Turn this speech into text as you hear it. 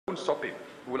stop him.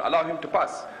 We will allow him to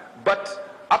pass.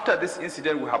 But after this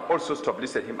incident, we have also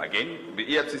stop-listed him again. The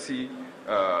EFCC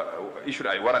issued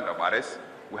a warrant of arrest.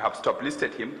 We have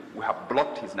stop-listed him. We have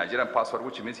blocked his Nigerian passport,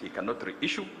 which means he cannot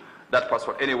reissue that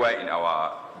passport anywhere in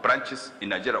our branches in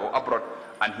Nigeria or abroad,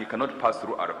 and he cannot pass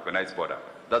through our recognized border.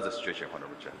 That's the situation,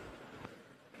 Honorable Chair.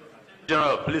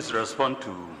 General, please respond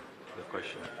to the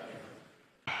question.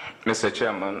 Mr.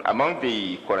 Chairman, among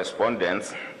the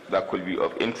correspondence that could be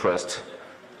of interest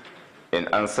in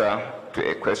answer to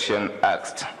a question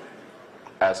asked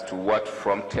as to what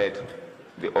prompted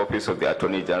the Office of the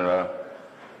Attorney General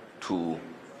to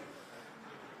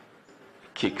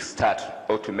kickstart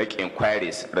or to make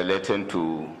inquiries relating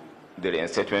to the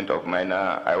reinstatement of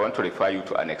minor, I want to refer you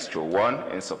to Annex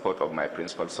 1 in support of my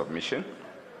principal submission,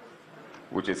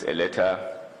 which is a letter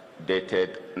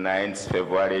dated 9th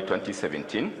February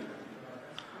 2017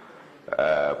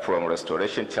 from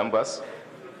Restoration Chambers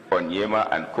on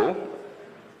Yema and Co.,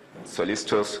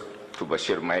 solicitors to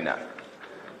Bashir Minor.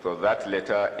 So that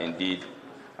letter indeed,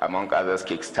 among others,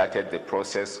 kick-started the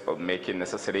process of making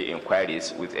necessary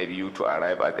inquiries with a view to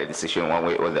arrive at a decision one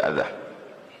way or the other.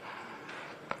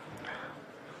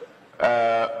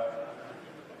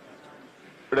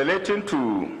 Relating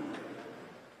to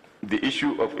the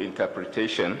issue of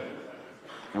interpretation,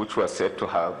 which was said to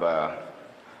have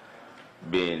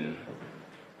been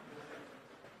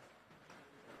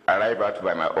arrived at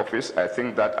by my office, I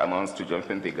think that amounts to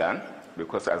jumping the gun,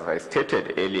 because as I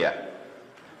stated earlier,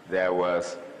 there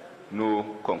was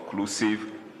no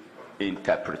conclusive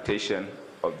interpretation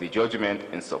of the judgment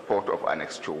in support of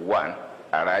Annex 1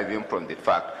 arising from the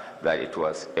fact that it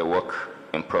was a work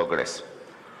in progress.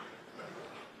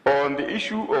 On the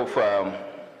issue of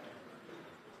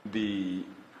the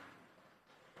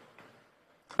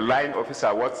line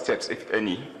officer, what steps, if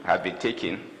any, have been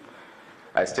taken,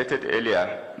 I stated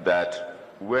earlier that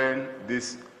when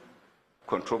this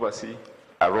controversy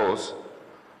arose,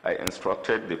 I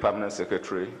instructed the permanent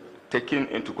secretary, taking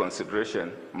into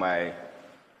consideration my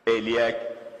earlier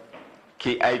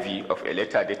KIV of a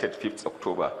letter dated 5th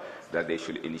October, that they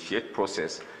should initiate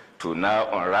process to now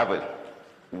unravel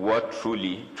what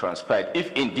truly transpired,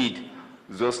 if indeed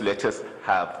those letters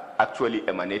have actually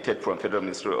emanated from Federal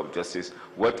Ministry of Justice,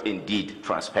 what indeed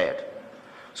transpired.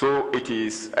 So it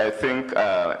is, I think,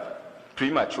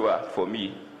 premature for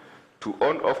me to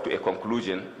on off to a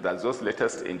conclusion that those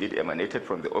letters indeed emanated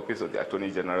from the Office of the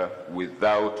Attorney General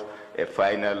without a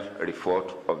final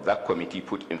report of that committee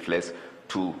put in place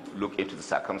to look into the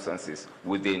circumstances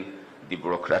within the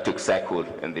bureaucratic cycle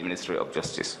in the Ministry of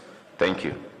Justice. Thank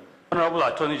you. Honorable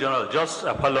Attorney General, just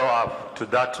a follow-up to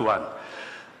that one.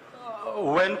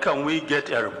 When can we get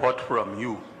a report from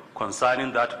you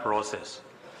concerning that process?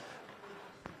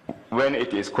 When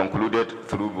it is concluded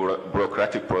through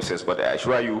bureaucratic process, but I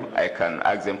assure you, I can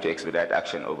ask them to expedite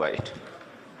action over it.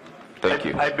 Thank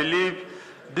you. I believe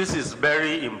this is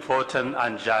very important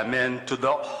and germane to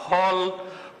the whole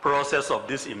process of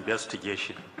this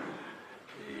investigation.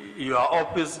 Your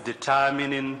office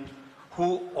determining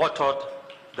who authored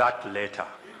that letter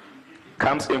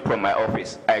comes in from my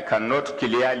office. I cannot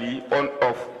clearly on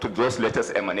off to those letters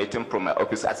emanating from my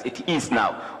office as it is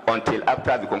now until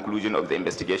after the conclusion of the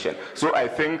investigation. So I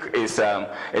think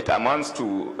it amounts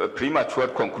to a premature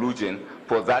conclusion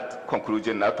for that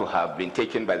conclusion now to have been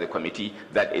taken by the committee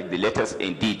that the letters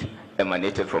indeed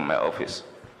emanated from my office.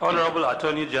 Honorable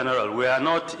Attorney General, we are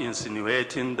not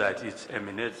insinuating that it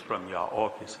emanates from your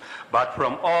office, but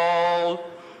from all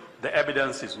the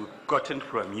evidences we've gotten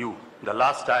from you the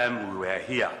last time we were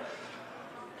here,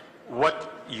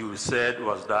 what you said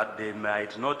was that they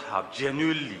might not have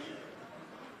genuinely,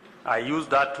 I use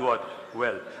that word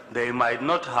well, they might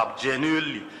not have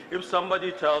genuinely, if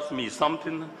somebody tells me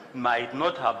something might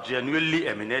not have genuinely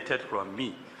emanated from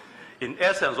me, in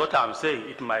essence what I'm saying,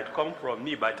 it might come from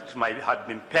me, but it might have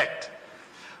been pegged.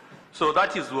 So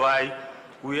that is why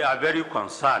we are very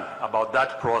concerned about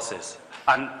that process,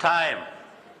 and time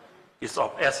is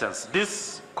of essence.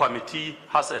 This committee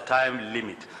has a time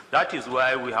limit. That is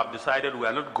why we have decided we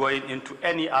are not going into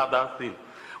any other thing.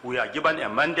 We are given a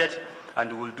mandate,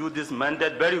 and we will do this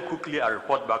mandate very quickly and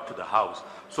report back to the House.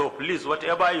 So please,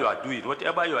 whatever you are doing,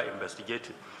 whatever you are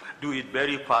investigating, do it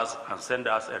very fast and send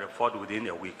us a report within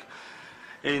a week.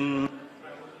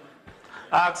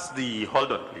 Ask the,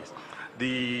 hold on please,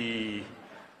 the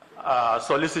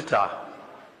solicitor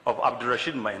of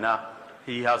Abdurrashid Maina,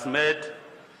 he has made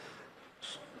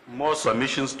more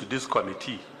submissions to this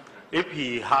committee. If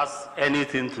he has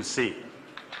anything to say.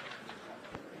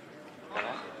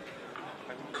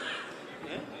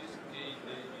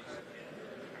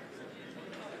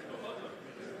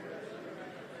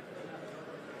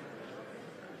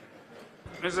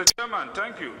 Mr. Chairman,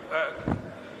 thank you.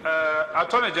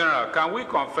 Attorney General, can we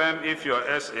confirm if your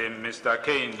SA, Mr.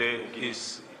 Kehinde,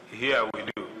 is here with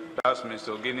you? That's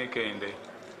Mr. Ogini Kehinde.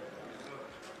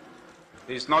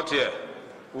 He's not here.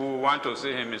 We want to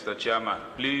see him, Mr. Chairman.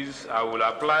 Please, I will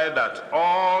apply that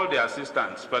all the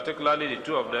assistants, particularly the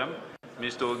two of them,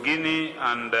 Mr. Ogini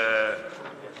and...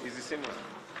 Is the same one?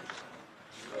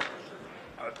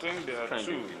 I think there are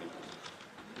two.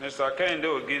 Mr. Kehinde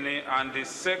Ogini and the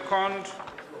second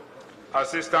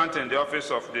assistant in the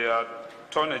office of the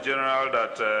Attorney General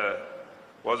that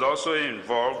was also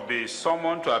involved be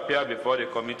summoned to appear before the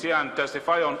committee and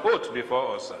testify on oath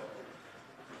before us, sir.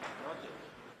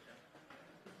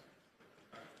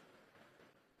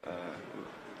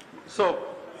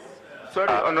 Sorry,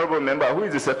 Honorable Member, who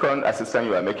is the second assistant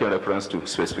you are making reference to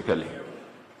specifically?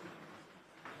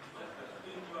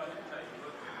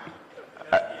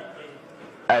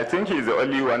 I think he is the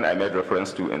only one I made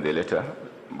reference to in the letter,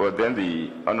 but then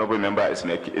the Honorable Member is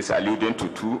alluding to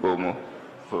two or more.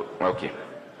 Okay.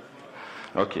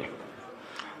 Okay.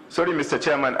 Sorry, Mr.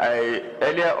 Chairman, I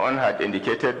earlier on had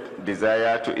indicated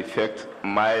desire to effect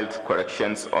mild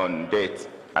corrections on dates,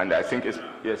 and I think it's,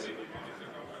 yes.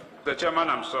 The Chairman,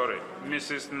 I'm sorry.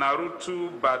 Mrs. Narutu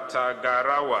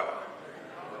Batagarawa.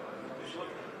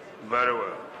 Very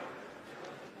well.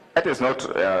 That is not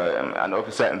an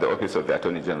officer in the office of the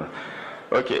Attorney General.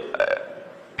 Okay.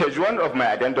 Page 1 of my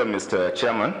addendum, Mr.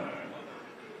 Chairman.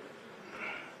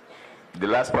 The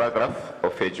last paragraph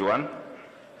of page 1.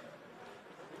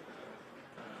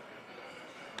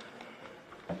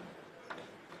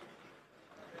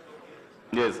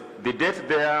 Yes, the date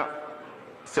there,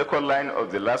 second line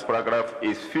of the last paragraph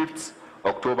is 5th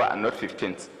October and not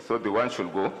 15th. So the one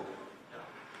should go.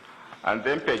 And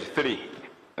then page 3,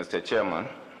 Mr. Chairman,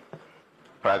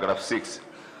 paragraph 6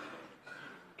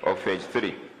 of page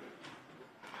 3.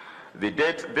 The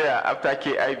date there after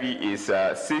KIV is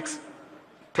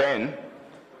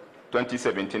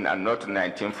 6/10/2017 and not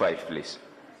 19/5, please.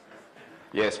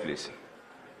 Yes, please.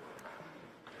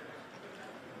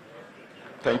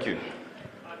 Thank you.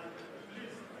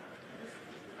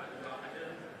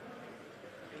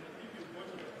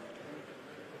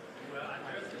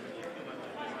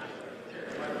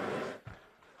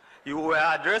 You were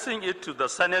addressing it to the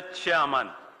Senate chairman,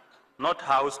 not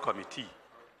House committee.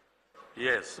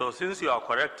 Yes, so since you are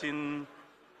correcting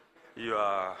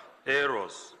your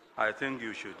errors, I think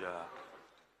you should...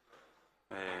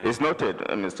 It's noted,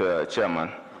 Mr.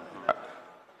 Chairman.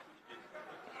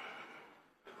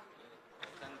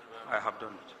 I have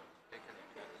done it.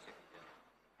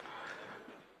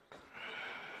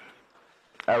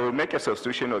 I will make a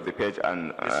substitution of the page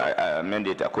and amend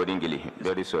it accordingly.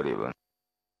 Very sorry.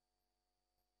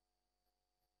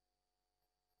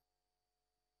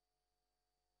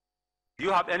 Do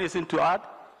you have anything to add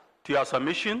to your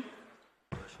submission?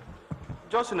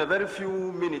 Just in a very few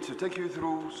minutes to take you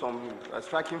through some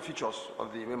striking features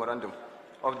of the memorandum,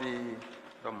 of the...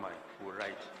 Don't mind, we'll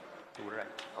write.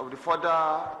 Of the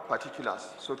further particulars,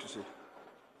 so to say.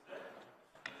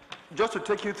 Just to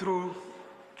take you through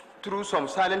some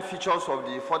silent features of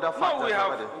the further facts. No,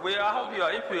 we have your,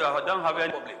 if we don't have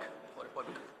any public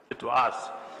to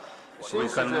ask, we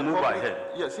can move ahead.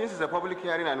 Yes, since it's a public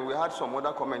hearing and we had some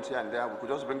other comments here and there, we could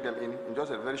just bring them in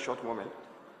just a very short moment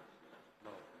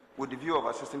with the view of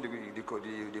assisting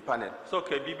the panel. It's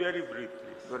okay, be very brief,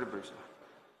 please. Very brief, sir.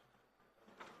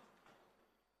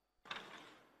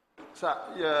 Sir,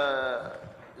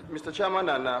 Mr. Chairman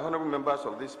and honorable members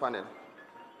of this panel,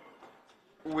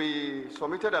 we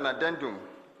submitted an addendum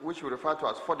which we refer to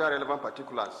as further relevant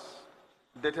particulars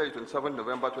dated 27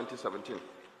 November 2017.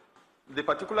 The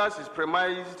particulars is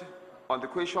premised on the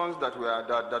questions that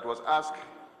was asked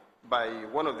by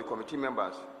one of the committee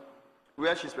members,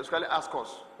 where she specifically asked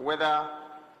us whether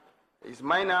is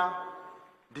minor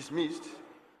dismissed,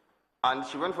 and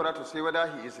she went further to say whether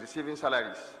he is receiving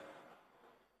salaries.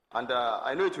 And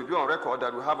I know it will be on record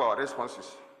that we have our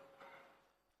responses.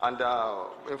 And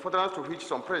in furtherance to which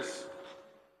some press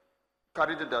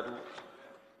carried that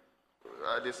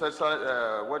they said,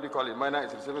 what do you call it, minor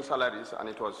is receiving salaries, and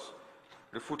it was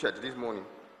refuted this morning.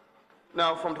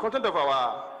 Now, from the content of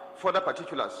our further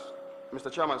particulars, Mr.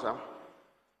 Chairman, sir,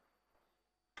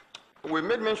 we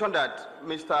made mention that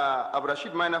Mr.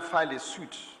 Abdurrashid Minor filed a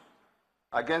suit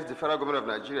against the federal government of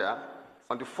Nigeria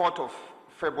on the 4th of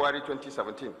February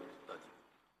 2017.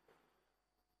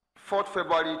 4th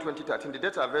February 2013. The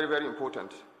dates are very, very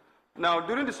important. Now,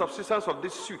 during the subsistence of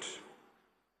this suit,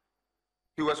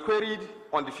 he was queried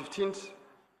on the 15th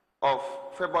of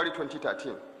February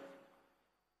 2013.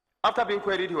 After being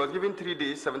queried, he was given 3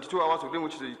 days, 72 hours within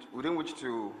which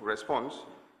to respond.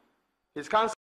 His counsel